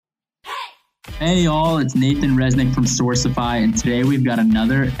Hey y'all, it's Nathan Resnick from Sourcify, and today we've got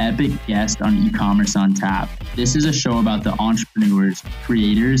another epic guest on e-commerce on tap. This is a show about the entrepreneurs,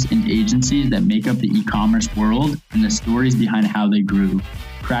 creators, and agencies that make up the e-commerce world and the stories behind how they grew.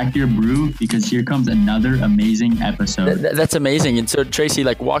 Crack your brew because here comes another amazing episode. That's amazing. And so Tracy,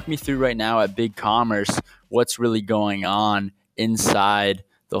 walk me through right now at BigCommerce, what's really going on inside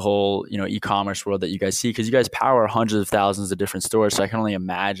the whole, e-commerce world that you guys see, because you guys power hundreds of thousands of different stores. So I can only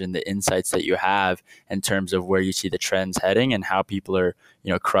imagine the insights that you have in terms of where you see the trends heading and how people are,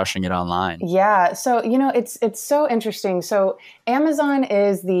 crushing it online. Yeah. So, it's so interesting. So Amazon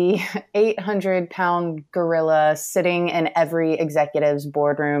is the 800-pound gorilla sitting in every executive's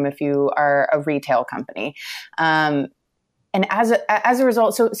boardroom if you are a retail company. And as a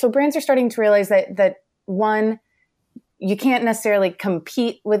result, so brands are starting to realize that one, you can't necessarily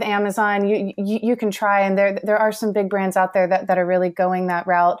compete with Amazon. You can try, and there are some big brands out there that are really going that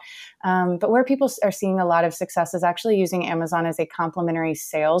route. But where people are seeing a lot of success is actually using Amazon as a complementary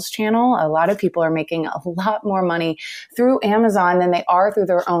sales channel. A lot of people are making a lot more money through Amazon than they are through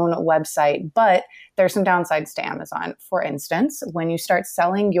their own website. But there's some downsides to Amazon. For instance, when you start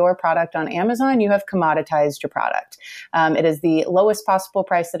selling your product on Amazon, you have commoditized your product. It is the lowest possible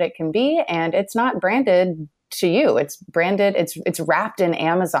price that it can be, and it's not branded to you. It's branded, it's wrapped in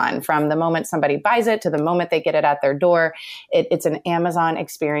Amazon from the moment somebody buys it to the moment they get it at their door. It's an Amazon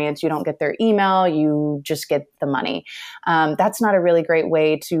experience. You don't get their email, you just get the money. That's not a really great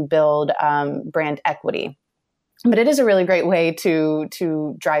way to build brand equity. But it is a really great way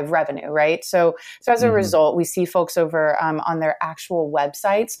to drive revenue, right? So as a result, we see folks over on their actual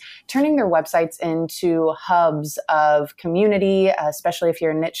websites, turning their websites into hubs of community, especially if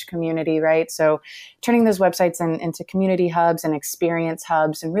you're a niche community, right? So turning those websites into community hubs and experience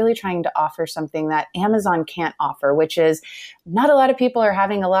hubs and really trying to offer something that Amazon can't offer, which is not a lot of people are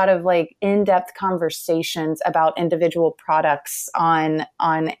having a lot of in-depth conversations about individual products on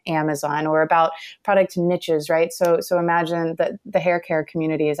Amazon or about product niches, right? So imagine that the hair care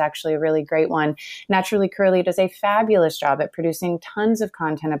community is actually a really great one. Naturally Curly does a fabulous job at producing tons of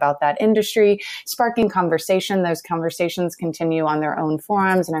content about that industry, sparking conversation. Those conversations continue on their own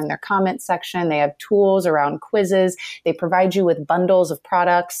forums and in their comment section. They have tools around quizzes. They provide you with bundles of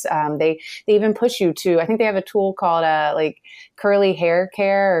products. They even push you to, I think they have a tool called Curly Hair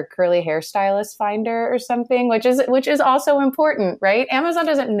Care or Curly Hairstylist Finder or something, which is also important, right? Amazon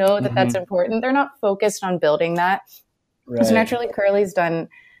doesn't know that that's important. They're not focused on building that. Right. So Naturally Curly's done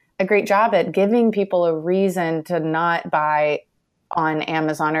a great job at giving people a reason to not buy on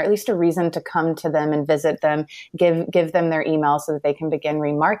Amazon, or at least a reason to come to them and visit them, give them their email so that they can begin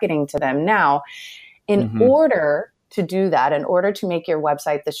remarketing to them. Now, in order to do that, in order to make your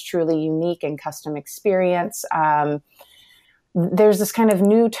website this truly unique and custom experience, there's this kind of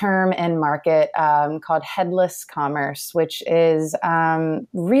new term in market called headless commerce, which is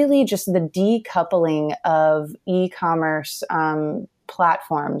really just the decoupling of e-commerce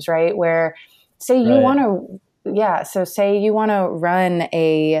platforms, right? Where say you want to run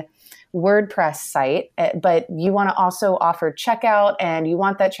a WordPress site, but you want to also offer checkout and you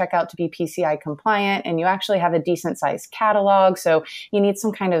want that checkout to be PCI compliant and you actually have a decent sized catalog. So you need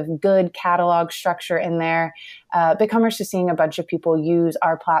some kind of good catalog structure in there. BigCommerce is seeing a bunch of people use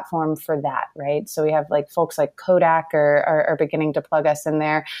our platform for that, right? So we have folks like Kodak are beginning to plug us in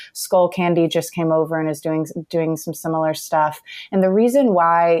there. Skull Candy just came over and is doing some similar stuff. And the reason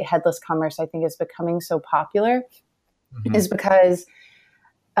why headless commerce, I think, is becoming so popular is because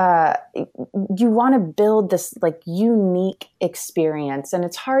you want to build this unique experience, and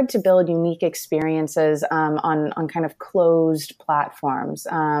it's hard to build unique experiences on kind of closed platforms.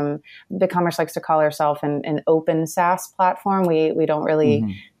 BigCommerce likes to call ourselves an open SaaS platform. We don't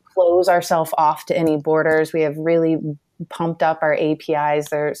really close ourselves off to any borders. We have really pumped up our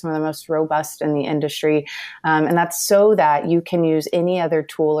APIs. They're some of the most robust in the industry. And that's so that you can use any other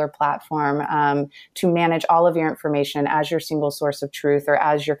tool or platform to manage all of your information as your single source of truth or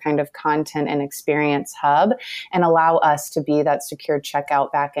as your kind of content and experience hub, and allow us to be that secure checkout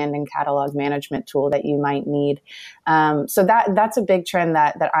backend and catalog management tool that you might need. So that's a big trend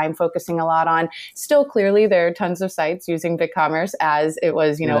that I'm focusing a lot on. Still, clearly, there are tons of sites using BigCommerce as it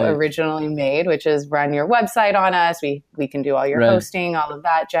was, originally made, which is run your website on us. We can do all your hosting, all of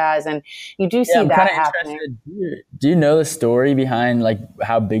that jazz. And you do see that happening. Do you know the story behind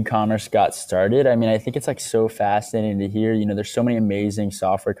how BigCommerce got started? I mean, I think it's so fascinating to hear. There's so many amazing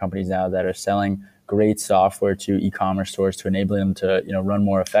software companies now that are selling great software to e-commerce stores to enable them to, run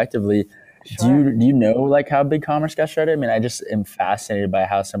more effectively. Sure. Do you know how BigCommerce got started? I mean, I just am fascinated by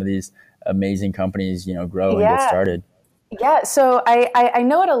how some of these amazing companies, grow and get started. Yeah, so I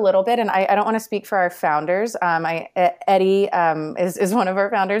know it a little bit, and I don't want to speak for our founders. Eddie is one of our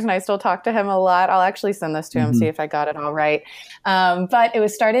founders, and I still talk to him a lot. I'll actually send this to him, see if I got it all right. But it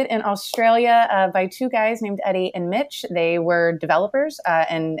was started in Australia by two guys named Eddie and Mitch. They were developers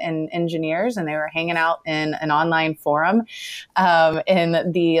and engineers, and they were hanging out in an online forum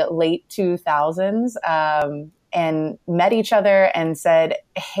in the late 2000s. And met each other and said,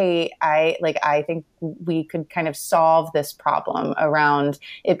 hey, I think we could kind of solve this problem around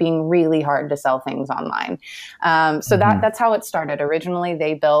it being really hard to sell things online. So that's how it started. Originally,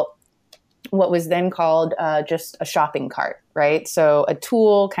 they built what was then called just a shopping cart, right? So a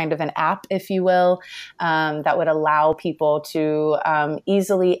tool, kind of an app, if you will, that would allow people to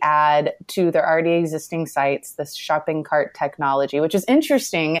easily add to their already existing sites this shopping cart technology, which is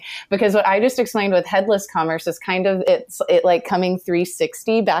interesting because what I just explained with headless commerce is kind of it like coming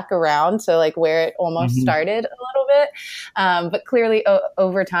 360 back around to like where it almost started a little bit. But clearly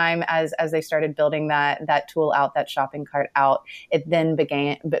over time, as they started building that tool out, that shopping cart out, it then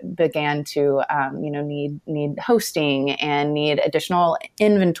began to need hosting and need additional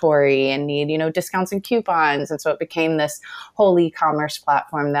inventory and need discounts and coupons, and so it became this whole e-commerce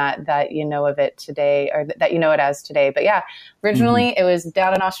platform that you know of it today, or that you know it as today. But yeah, originally it was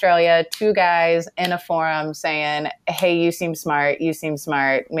down in Australia, two guys in a forum saying, "Hey, you seem smart.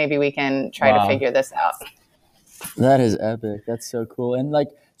 Maybe we can try to figure this out." That is epic. That's so cool. And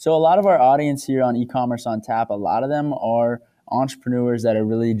so a lot of our audience here on E-commerce on Tap, a lot of them are entrepreneurs that are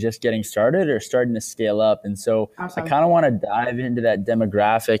really just getting started or starting to scale up. And so awesome. I kind of want to dive into that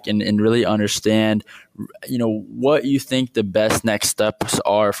demographic and really understand, what you think the best next steps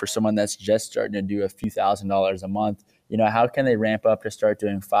are for someone that's just starting to do a few $1,000s a month. How can they ramp up to start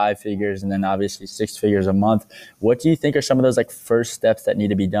doing 5 figures and then obviously 6 figures a month? What do you think are some of those first steps that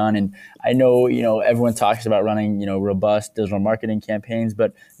need to be done? And I know, everyone talks about running, robust digital marketing campaigns,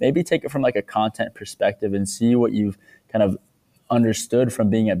 but maybe take it from a content perspective and see what you've kind of understood from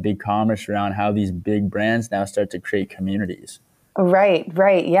being at BigCommerce around how these big brands now start to create communities. Right.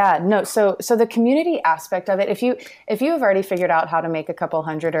 Yeah. No. So the community aspect of it, if you have already figured out how to make a couple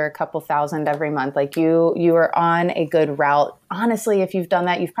hundred or a couple thousand every month, you are on a good route. Honestly, if you've done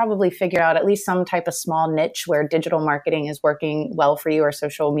that, you've probably figured out at least some type of small niche where digital marketing is working well for you, or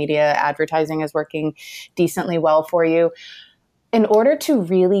social media advertising is working decently well for you. In order to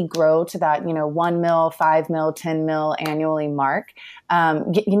really grow to that, 1 mil, 5 mil, 10 mil annually mark,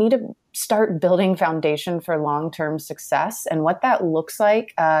 you need to start building foundation for long-term success. And what that looks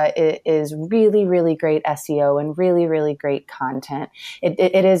like is really, really great SEO and really, really great content.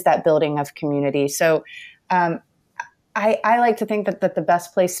 It is that building of community. So I like to think that the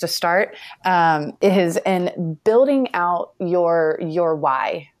best place to start is in building out your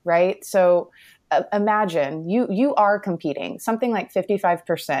why, right? So imagine you are competing. Something like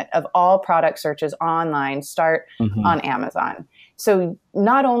 55% of all product searches online start on Amazon. So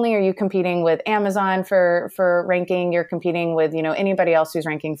not only are you competing with Amazon for ranking, you're competing with, anybody else who's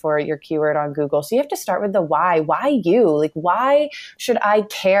ranking for your keyword on Google. So you have to start with the why. Why you? Why should I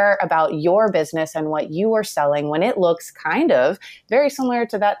care about your business and what you are selling when it looks kind of very similar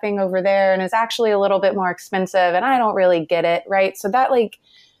to that thing over there and is actually a little bit more expensive and I don't really get it, right? So that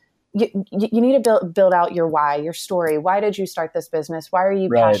you need to build out your why, your story. Why did you start this business? Why are you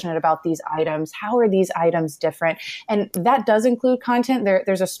passionate about these items? How are these items different? And that does include content.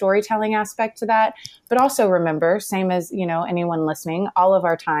 There's a storytelling aspect to that. But also remember, same as, anyone listening, all of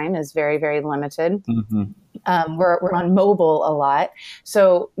our time is very, very limited. We're on mobile a lot.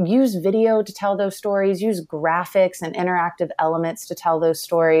 So use video to tell those stories. Use graphics and interactive elements to tell those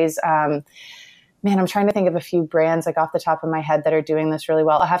stories. Man, I'm trying to think of a few brands off the top of my head that are doing this really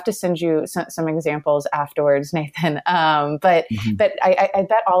well. I'll have to send you some examples afterwards, Nathan. But I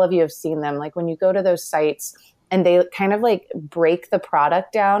bet all of you have seen them. When you go to those sites and they kind of break the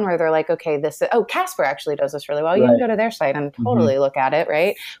product down where they're okay, Casper actually does this really well. You can go to their site and totally look at it,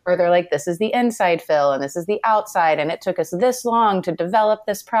 right? Where they're this is the inside fill and this is the outside. And it took us this long to develop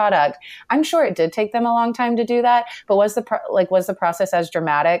this product. I'm sure it did take them a long time to do that, but was the process as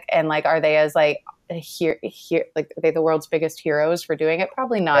dramatic? And are they as are they the world's biggest heroes for doing it?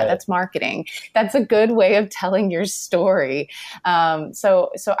 Probably not. Right. That's marketing. That's a good way of telling your story. So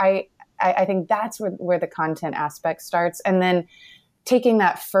I think that's where the content aspect starts. And then taking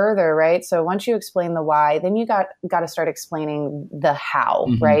that further, right? So once you explain the why, then you got to start explaining the how,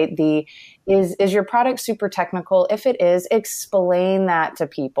 right? Is your product super technical? If it is, explain that to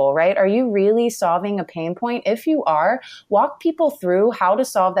people, right? Are you really solving a pain point? If you are, walk people through how to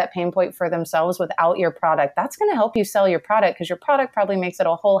solve that pain point for themselves without your product. That's going to help you sell your product because your product probably makes it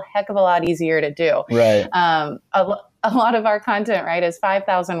a whole heck of a lot easier to do. Right. a lot of our content, right, is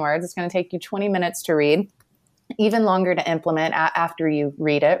 5,000 words. It's going to take you 20 minutes to read, even longer to implement after you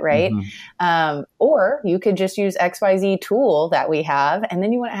read it, right? Or you could just use XYZ tool that we have, and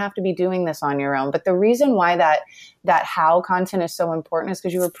then you wouldn't have to be doing this on your own. But the reason why that how content is so important is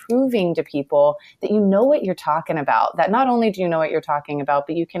because you are proving to people that you know what you're talking about, that not only do you know what you're talking about,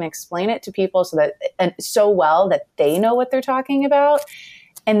 but you can explain it to people so well that they know what they're talking about.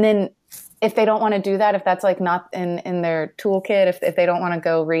 And then if they don't want to do that, if that's like not in their toolkit, if they don't want to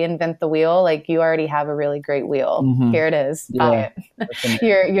go reinvent the wheel, like you already have a really great wheel. Here it is. Buy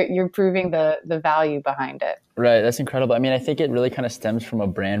it. You're proving the value behind it. Right. That's incredible. I mean, I think it really kind of stems from a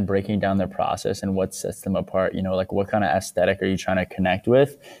brand breaking down their process and what sets them apart. You know, like what kind of aesthetic are you trying to connect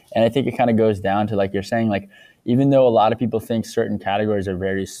with? And I think it kind of goes down to, like you're saying, like, even though a lot of people think certain categories are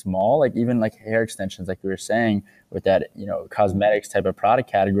very small, like even like hair extensions, like we were saying with that, you know, cosmetics type of product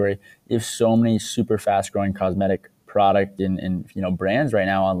category, there's so many super fast growing cosmetic product and you know, brands right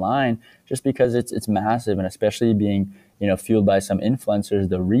now online, just because it's massive. And especially being, you know, fueled by some influencers,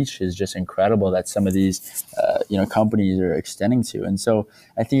 the reach is just incredible that some of these, you know, companies are extending to. And so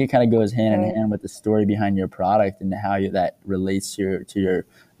I think it kind of goes hand in hand with the story behind your product and how that relates to your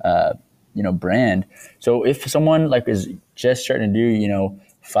you know, brand. So if someone like is just starting to do, you know,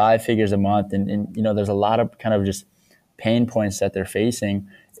 5 figures a month and you know, there's a lot of kind of just pain points that they're facing,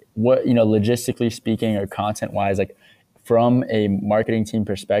 what, you know, logistically speaking or content wise, like from a marketing team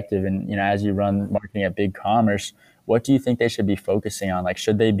perspective, and, you know, as you run marketing at BigCommerce, what do you think they should be focusing on? Like,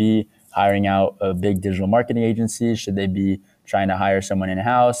 should they be hiring out a big digital marketing agency? Should they be trying to hire someone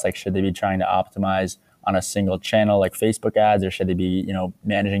in-house? Like, should they be trying to optimize on a single channel like Facebook ads, or should they be, you know,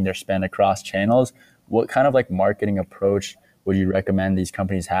 managing their spend across channels? What kind of like marketing approach would you recommend these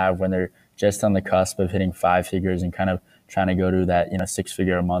companies have when they're just on the cusp of hitting 5 figures and kind of trying to go to that, you know,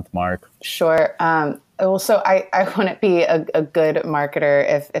 6-figure a month mark? Sure. Also, I wouldn't be a good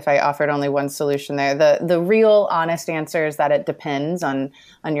marketer if I offered only one solution there. The real honest answer is that it depends on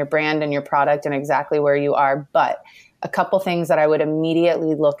your brand and your product and exactly where you are. But a couple things that I would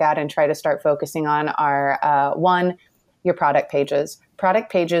immediately look at and try to start focusing on are, one, your product pages.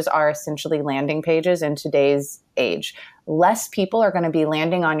 Product pages are essentially landing pages in today's age. Less people are going to be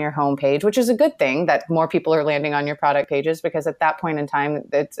landing on your homepage, which is a good thing that more people are landing on your product pages, because at that point in time,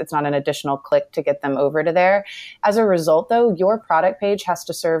 it's not an additional click to get them over to there. As a result, though, your product page has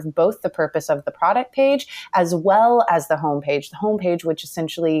to serve both the purpose of the product page as well as the homepage. The homepage, which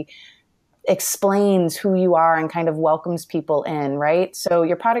essentially explains who you are and kind of welcomes people in, right? So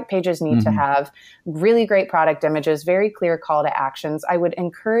your product pages need to have really great product images, very clear call to actions. I would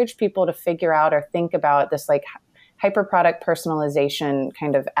encourage people to figure out or think about this like hyper product personalization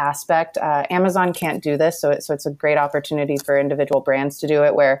kind of aspect. Amazon can't do this, so it's a great opportunity for individual brands to do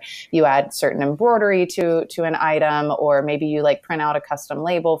it, where you add certain embroidery to an item, or maybe you like print out a custom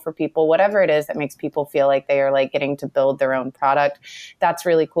label for people, whatever it is that makes people feel like they are like getting to build their own product. That's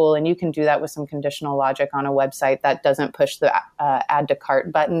really cool. And you can do that with some conditional logic on a website that doesn't push the add to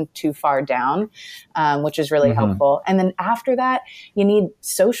cart button too far down, which is really helpful. And then after that, you need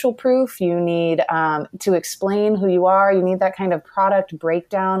social proof. You need to explain who you are. You need that kind of product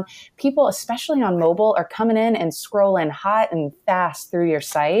breakdown. People, especially on mobile, are coming in and scrolling hot and fast through your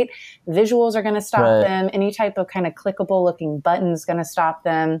site. Visuals are going to stop them. Any type of kind of clickable looking button is going to stop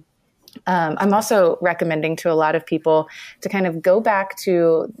them. I'm also recommending to a lot of people to kind of go back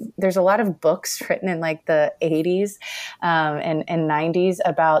to, there's a lot of books written in like the 80s and 90s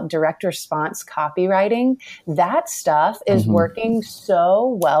about direct response copywriting. That stuff is working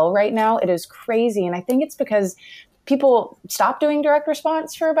so well right now. It is crazy. And I think it's because people stopped doing direct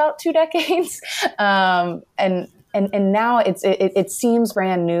response for about 2 decades. And now it seems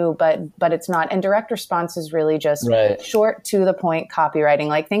brand new, but it's not. And direct response is really just short to the point copywriting.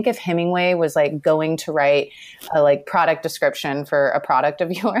 Like, think if Hemingway was like going to write a like product description for a product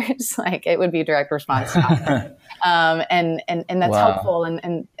of yours, like it would be direct response. And that's helpful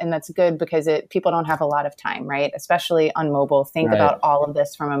and that's good, because people don't have a lot of time, right? Especially on mobile. Think about all of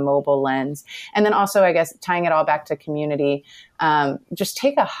this from a mobile lens. And then also, I guess, tying it all back to community, just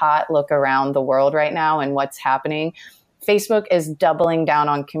take a hot look around the world right now and what's happening. Facebook is doubling down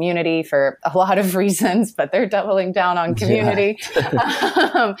on community for a lot of reasons, but they're doubling down on community.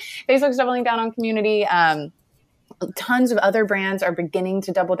 Facebook's doubling down on community. Tons of other brands are beginning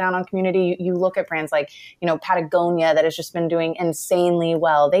to double down on community. You look at brands like, Patagonia, that has just been doing insanely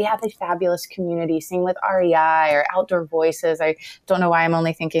well. They have a fabulous community. Same with REI or Outdoor Voices. I don't know why I'm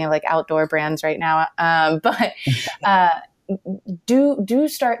only thinking of like outdoor brands right now. do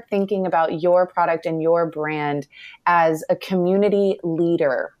start thinking about your product and your brand as a community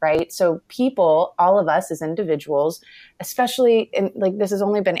leader, right? So people, all of us as individuals, especially in, like, this has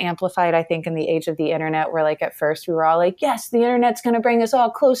only been amplified, I think, in the age of the internet, where like at first we were all like, yes, the internet's going to bring us all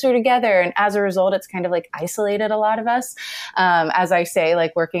closer together. And as a result, it's kind of like isolated a lot of us. As I say,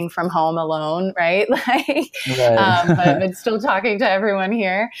 like working from home alone, right? Like, but still talking to everyone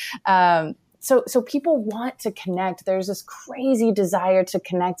here. So people want to connect. There's this crazy desire to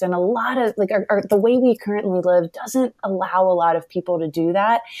connect. And a lot of like the way we currently live doesn't allow a lot of people to do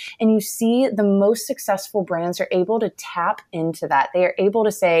that. And you see the most successful brands are able to tap into that. They are able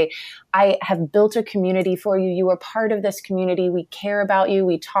to say, I have built a community for you. You are part of this community. We care about you.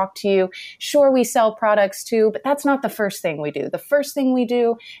 We talk to you. Sure, we sell products too, but that's not the first thing we do. The first thing we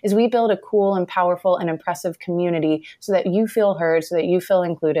do is we build a cool and powerful and impressive community so that you feel heard, so that you feel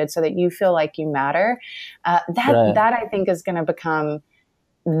included, so that you feel like you matter. That I think is going to become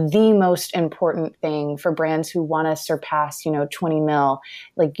the most important thing for brands who want to surpass, 20 mil.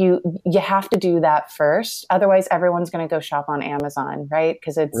 Like you have to do that first. Otherwise, everyone's going to go shop on Amazon, right?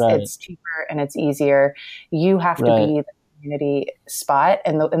 Because it's cheaper and it's easier. You have to be the community spot,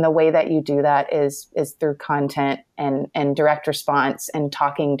 and the way that you do that is through content and direct response and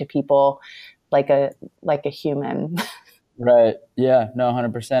talking to people like a human. Right. Yeah. No,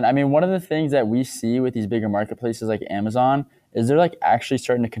 100%. I mean, one of the things that we see with these bigger marketplaces like Amazon is they're like actually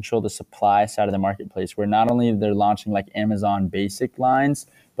starting to control the supply side of the marketplace, where not only they're launching like Amazon basic lines,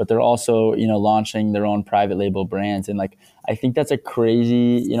 but they're also, launching their own private label brands. And like, I think that's a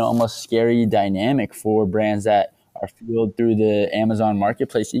crazy, almost scary dynamic for brands that are fueled through the Amazon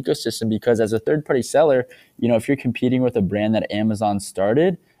marketplace ecosystem, because as a third-party seller, if you're competing with a brand that Amazon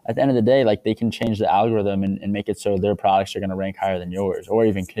started, at the end of the day, like they can change the algorithm and make it so their products are going to rank higher than yours, or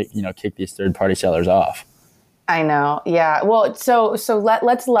even kick these third-party sellers off. I know. Yeah. Well, so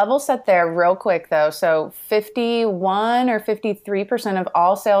let's level set there real quick though. So 51 or 53% of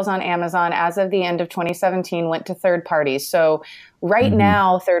all sales on Amazon as of the end of 2017 went to third parties. So right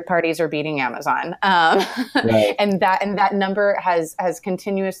now, third parties are beating Amazon. And that number has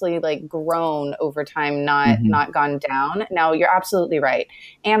continuously like grown over time, not gone down. Now you're absolutely right.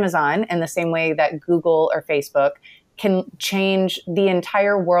 Amazon, in the same way that Google or Facebook, can change the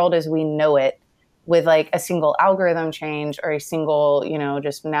entire world as we know it with like a single algorithm change or a single,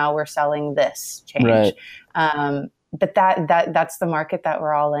 just now we're selling this change. Right. But that's the market that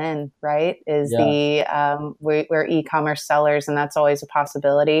we're all in, right? We're e-commerce sellers, and that's always a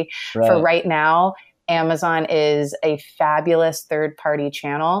possibility. Right. For right now, Amazon is a fabulous third-party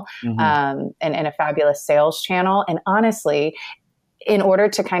channel, and a fabulous sales channel. And honestly, in order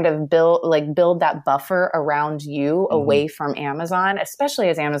to kind of build that buffer around you away from Amazon, especially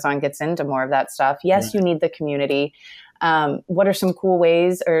as Amazon gets into more of that stuff. Yes, you need the community. What are some cool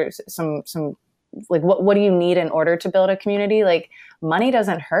ways, or some like what do you need in order to build a community? Like, money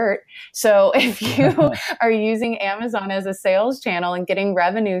doesn't hurt. So if you are using Amazon as a sales channel and getting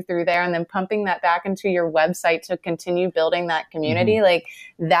revenue through there and then pumping that back into your website to continue building that community, like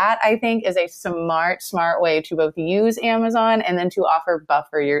that, I think, is a smart way to both use Amazon and then to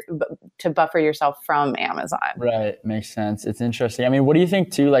buffer yourself from Amazon. Right. Makes sense. It's interesting. I mean, what do you think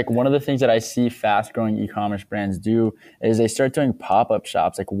too? Like, one of the things that I see fast growing e-commerce brands do is they start doing pop-up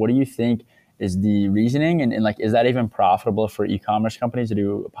shops. Like, what do you think is the reasoning, and like, is that even profitable for e-commerce companies to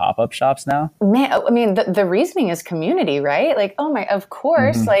do pop-up shops now? Man, I mean, the reasoning is community, right? Like, of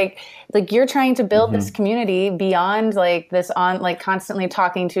course, like you're trying to build this community beyond like this on like constantly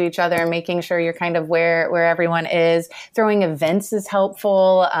talking to each other and making sure you're kind of where everyone is. Throwing events is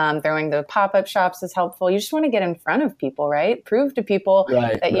helpful. Throwing the pop-up shops is helpful. You just want to get in front of people, right? Prove to people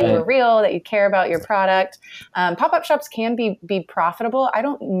that you are real, that you care about your product. Pop-up shops can be profitable. I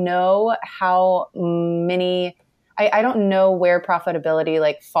don't know how many. I don't know where profitability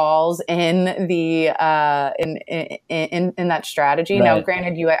like falls in the in that strategy. Right. Now,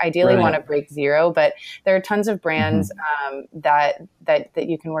 granted, you ideally want to break zero, but there are tons of brands that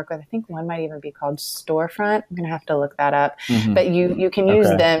you can work with. I think one might even be called Storefront. I'm gonna have to look that up. But you can use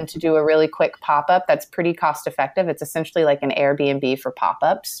them to do a really quick pop up that's pretty cost effective. It's essentially like an Airbnb for pop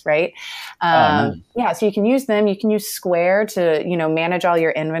ups, right? Yeah, so you can use them. You can use Square to manage all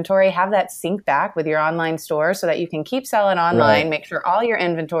your inventory, have that sync back with your online store so that you can keep selling online, make sure all your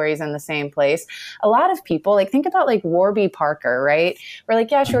inventory is in the same place. A lot of people, like, think about like Warby Parker, right? We're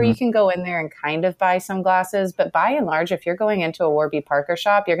like, yeah, sure, you can go in there and kind of buy some glasses, but by and large, if you're going into a Warby Parker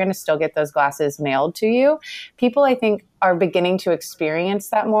shop, you're going to still get those glasses mailed to you. People, I think, are beginning to experience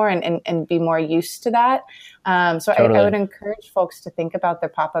that more and be more used to that. So Totally. I would encourage folks to think about their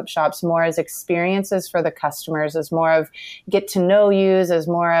pop-up shops more as experiences for the customers, as more of get to know yous, as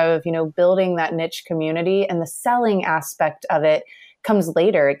more of, building that niche community. And the selling aspect of it comes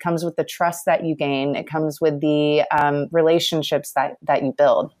later. It comes with the trust that you gain. It comes with the relationships that you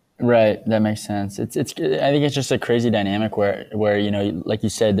build. Right, that makes sense. It's. I think it's just a crazy dynamic where like you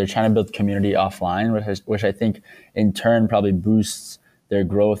said, they're trying to build community offline, which I think in turn probably boosts their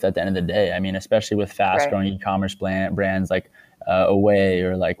growth at the end of the day. I mean, especially with fast-growing e-commerce brands like Away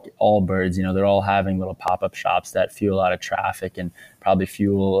or like Allbirds, they're all having little pop-up shops that fuel a lot of traffic and probably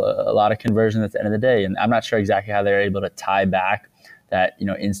fuel a lot of conversion at the end of the day. And I'm not sure exactly how they're able to tie back that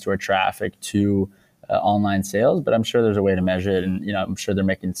in-store traffic to online sales, but I'm sure there's a way to measure it, and I'm sure they're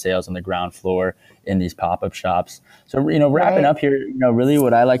making sales on the ground floor in these pop-up shops. So wrapping up here, really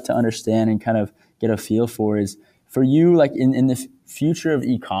what I like to understand and kind of get a feel for is for you, like in the future of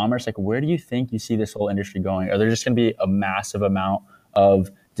e-commerce, like where do you think you see this whole industry going? Are there just going to be a massive amount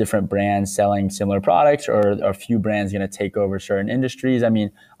of different brands selling similar products, or are a few brands going to take over certain industries? I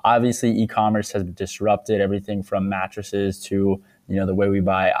mean, obviously e-commerce has disrupted everything from mattresses to the way we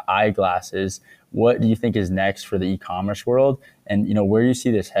buy eyeglasses. What do you think is next for the e-commerce world, and where do you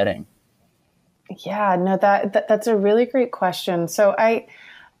see this heading? Yeah, no, that's a really great question. So I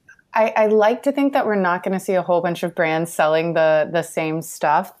like to think that we're not going to see a whole bunch of brands selling the same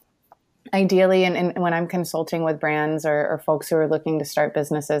stuff. Ideally, and when I'm consulting with brands or folks who are looking to start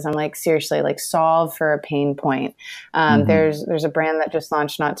businesses, I'm like, seriously, like solve for a pain point. There's a brand that just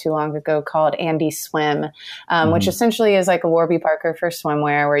launched not too long ago called Andy Swim, which essentially is like a Warby Parker for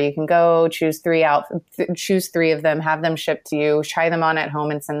swimwear, where you can go choose three of them, have them shipped to you, try them on at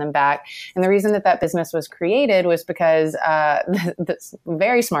home, and send them back. And the reason that business was created was because this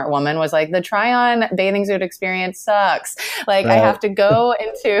very smart woman was like, the try-on bathing suit experience sucks. Like, right. I have to go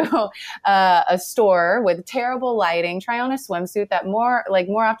into a store with terrible lighting, try on a swimsuit that more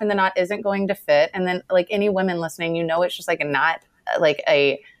often than not isn't going to fit. And then, like, any women listening, it's just like not like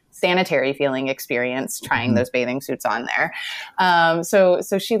a sanitary feeling experience trying those bathing suits on there. So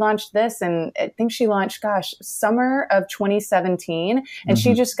she launched this, and I think she launched, summer of 2017. And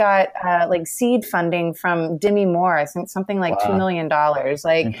she just got like seed funding from Demi Moore, I think something like $2 million.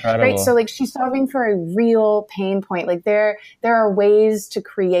 Like, incredible. Right. So like she's solving for a real pain point. Like there are ways to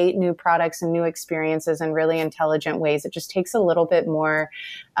create new products and new experiences in really intelligent ways. It just takes a little bit more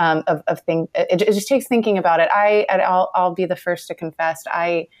it just takes thinking about it. I'll be the first to confess,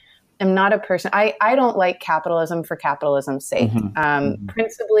 I am not a person. I don't like capitalism for capitalism's sake.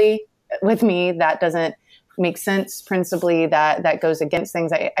 Principally, with me, that doesn't make sense. Principally, that goes against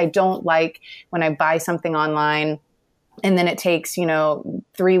things. I don't like when I buy something online and then it takes,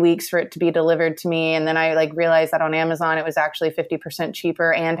 3 weeks for it to be delivered to me. And then I realized that on Amazon, it was actually 50%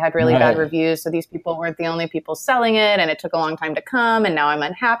 cheaper and had really bad reviews. So these people weren't the only people selling it, and it took a long time to come, and now I'm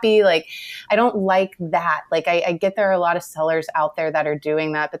unhappy. Like, I don't like that. Like, I get there are a lot of sellers out there that are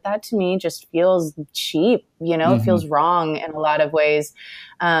doing that, but that to me just feels cheap. It feels wrong in a lot of ways.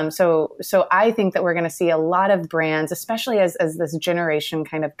 So I think that we're going to see a lot of brands, especially as this generation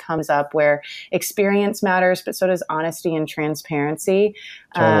kind of comes up, where experience matters, but so does honesty and transparency.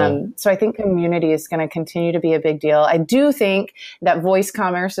 Totally. So I think community is going to continue to be a big deal. I do think that voice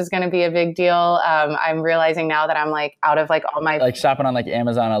commerce is going to be a big deal. I'm realizing now that I'm like out of like all my shopping on like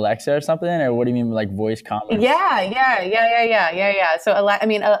Amazon Alexa or something, or what do you mean like voice commerce? Yeah. So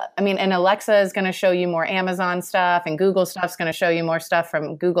and Alexa is going to show you more Amazon stuff, and Google stuff's going to show you more stuff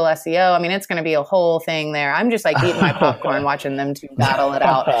from Google SEO. I mean, it's going to be a whole thing there. I'm just like eating my popcorn, watching them two battle it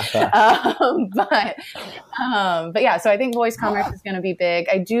out. But yeah, so I think voice commerce is going to be big.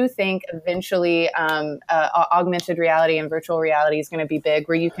 I do think eventually augmented reality and virtual reality is going to be big,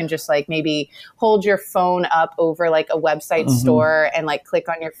 where you can just like maybe hold your phone up over like a website store and like click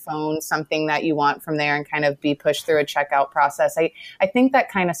on your phone something that you want from there and kind of be pushed through a checkout process. I think that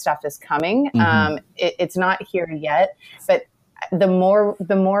kind of stuff is coming. It's not here yet, but the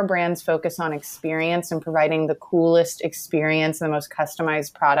more brands focus on experience and providing the coolest experience and the most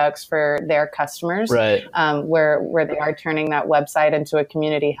customized products for their customers, right? Where they are turning that website into a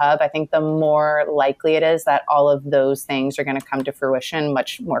community hub, I think the more likely it is that all of those things are going to come to fruition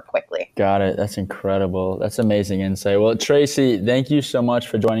much more quickly. Got it. That's incredible. That's amazing insight. Well, Tracy, thank you so much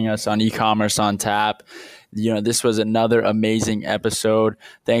for joining us on E-commerce on Tap. This was another amazing episode.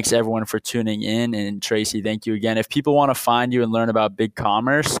 Thanks everyone for tuning in. And Tracy, thank you again. If people want to find you and learn about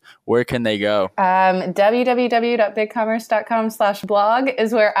BigCommerce, where can they go? www.bigcommerce.com/blog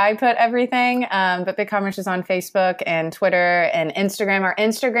is where I put everything. But BigCommerce is on Facebook and Twitter and Instagram. Our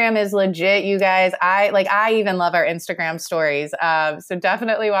Instagram is legit, you guys. I even love our Instagram stories. So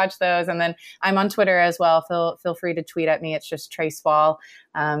definitely watch those. And then I'm on Twitter as well. Feel free to tweet at me. It's just Trace Wall.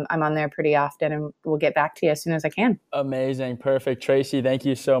 I'm on there pretty often, and we'll get back to you as soon as I can. Amazing. Perfect. Tracy, thank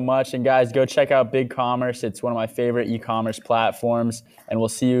you so much. And guys, go check out BigCommerce. It's one of my favorite e-commerce platforms, and we'll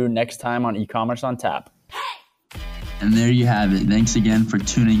see you next time on E-Commerce on Tap. And there you have it. Thanks again for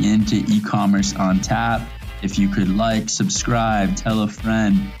tuning in to E-Commerce on Tap. If you could like, subscribe, tell a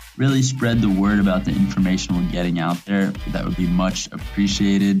friend, really spread the word about the information we're getting out there, that would be much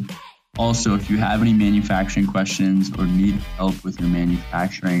appreciated. Also, if you have any manufacturing questions or need help with your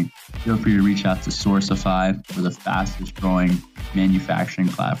manufacturing, feel free to reach out to Sourcify. We're the fastest growing manufacturing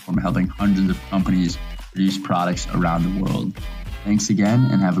platform, helping hundreds of companies produce products around the world. Thanks again,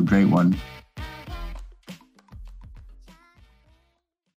 and have a great one.